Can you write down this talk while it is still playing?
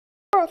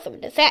awesome.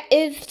 That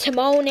is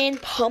Timon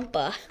and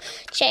Pumbaa.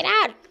 Check it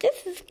out.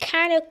 This is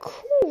kind of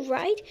cool,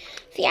 right?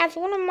 See, as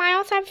one of my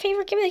all-time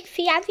favorite gimmicks,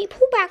 he has the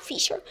pullback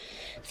feature.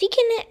 So you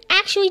can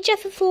actually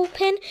adjust this little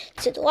pin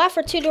to the left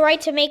or to the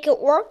right to make it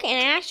work,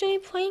 and actually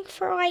playing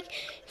for like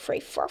 3,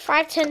 4,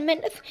 5, 10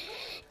 minutes.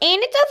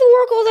 And it doesn't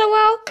work all that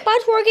well,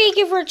 but we're going to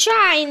give it a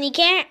try, and you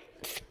can't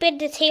spin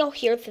the tail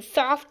here. It's a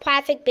soft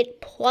plastic bit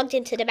plugged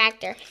into the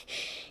back there.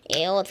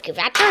 And let's give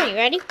that a try. You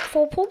ready?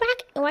 Full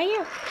pullback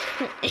right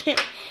here.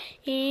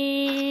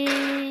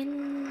 And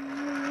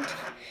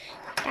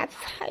that's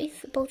how you're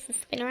supposed to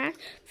spin around.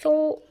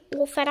 So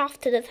we'll set off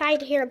to the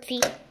side here and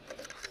see.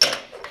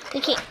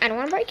 I don't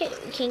want to break it.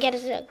 You can get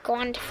it to go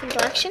in a different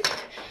direction.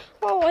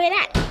 Oh, look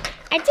at that.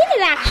 I did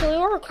it actually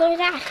work. Look at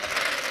that.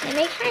 And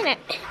they kind of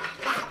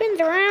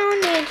spins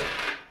around and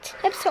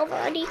tips over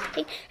already.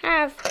 I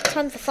have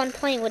tons of fun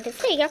playing with this.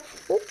 There you go.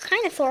 Oh,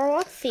 kind of sort of.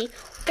 Let's see.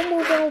 We'll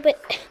move a little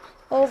bit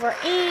over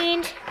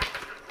and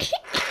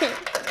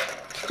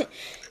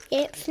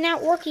it's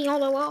not working all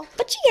that well,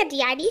 but you get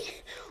the idea.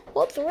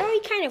 Well, it's really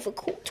kind of a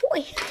cool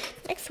toy.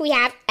 Next we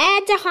have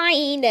Ed the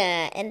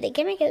Hyena, and the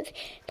gimmick is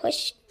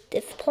push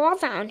this paw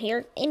down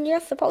here, and you're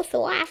supposed to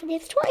laugh. And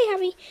it's toy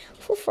heavy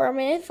for a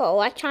minute. So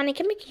electronic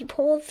gimmick, you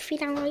pull his feet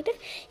down like this,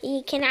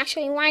 you can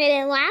actually wind it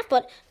and laugh.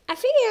 But I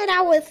figured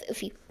out was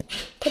if you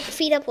put the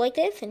feet up like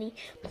this and you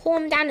pull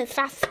them down as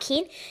fast as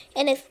you can,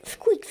 and it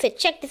squeaks. So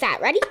check this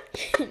out. Ready?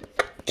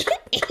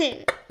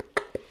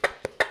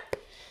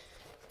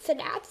 So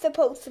that's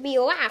supposed to be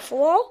a laugh.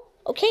 Well,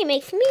 okay,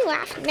 makes me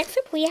laugh. Next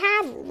up we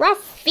have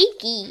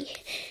Rafiki.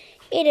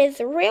 It is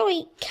a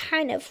really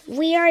kind of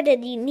weird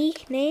and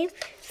unique name.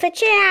 So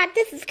check it out.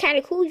 This is kind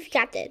of cool. He's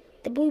got the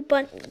blue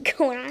button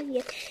going on.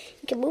 He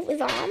can move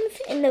his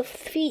arms and the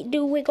feet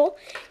do wiggle.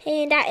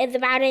 And that is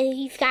about it.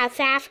 He's got a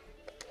staff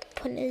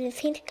putting in his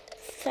hand.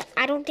 So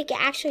I don't think it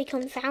actually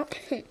comes out.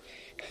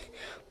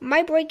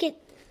 Might break it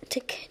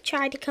to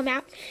try to come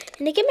out.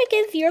 And the gimmick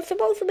is you're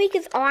supposed to make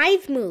his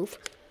eyes move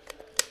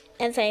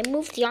as I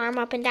move the arm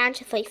up and down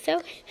just like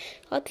so.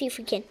 Let's see if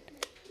we can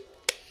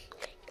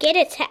get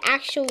it to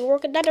actually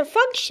work. Another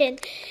function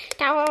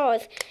that will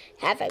always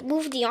have I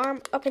move the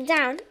arm up and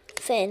down,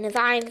 so his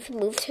eyes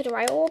move to the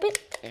right a little bit.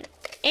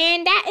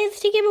 And that is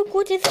the gimmick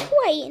with this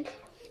toy.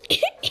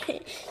 You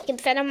can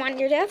set them on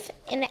your desk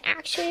and it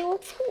actually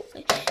looks cool.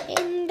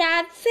 And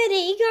that's it. There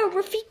you go,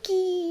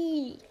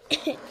 Rafiki.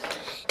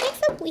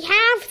 Next up we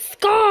have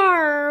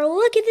Scar.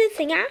 Look at this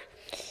thing, huh?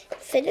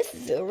 So this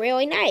is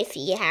really nice.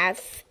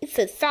 It's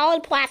a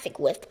solid plastic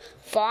with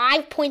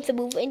 5 points of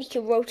movement. You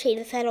can rotate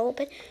his head a little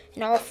bit,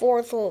 and all 4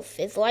 of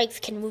his legs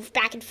can move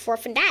back and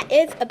forth, and that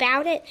is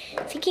about it.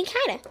 So you can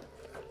kind of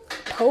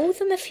pose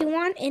him if you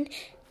want, and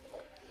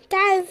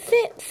that is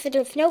it. So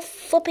there's no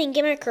flipping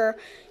gimmick or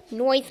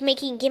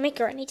noise-making gimmick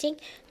or anything.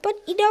 But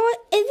you know what?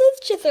 It is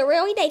just a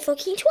really nice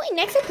looking toy.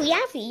 Next up, we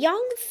have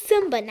young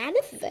Simba. Now,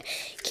 this is a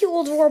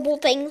cute, adorable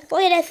thing.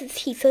 Look at this.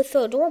 He's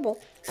so adorable.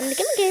 And the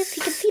gimmick is,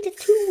 you can see the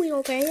 2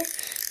 wheels right here.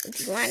 If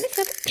you line this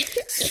up,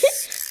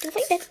 just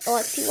like this. Oh,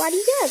 let's see what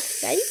he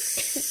does. Ready?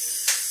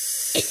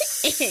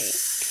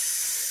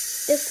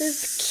 This is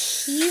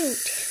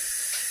cute.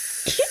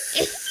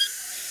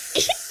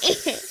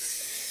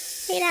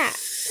 Look at that.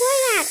 Look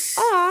at that.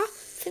 Aw.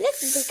 So this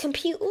is a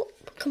complete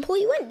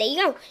win. There you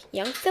go.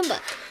 Young Simba.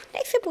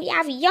 Next up, we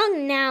have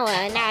young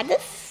Nala. Now,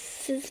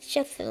 this is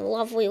just a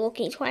lovely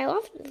looking toy. I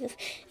love this.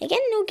 Again,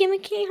 no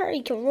gimmick in her.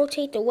 You can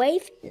rotate the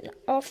waist.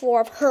 All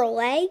 4 of her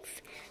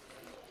legs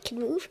can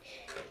move.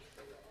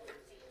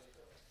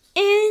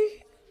 And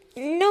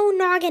no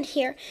noggin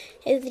here.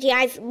 Is the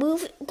eyes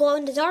move glow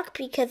in the dark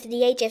because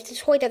the AJF the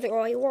toy doesn't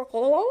really work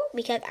well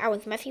because I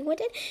was messing with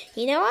it.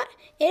 You know what?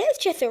 It is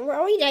just a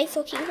really nice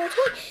looking little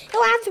toy. The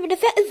last one to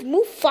fit is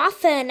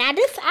Mufasa. Now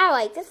this I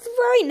like. This is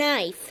very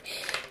nice.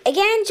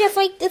 Again, just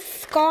like the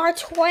Scar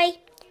toy,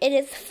 it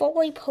is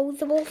fully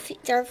posable.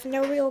 There's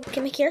no real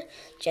gimmick here.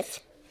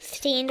 Just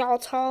stand all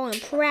tall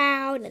and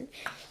proud and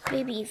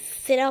maybe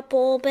sit up a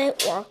little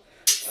bit or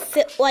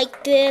sit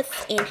like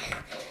this, and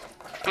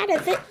that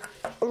is it.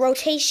 A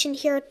rotation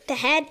here at the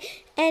head,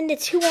 and the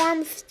 2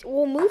 arms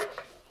will move,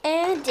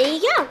 and there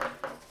you go.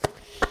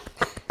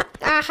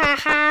 Ah ha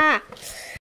ha.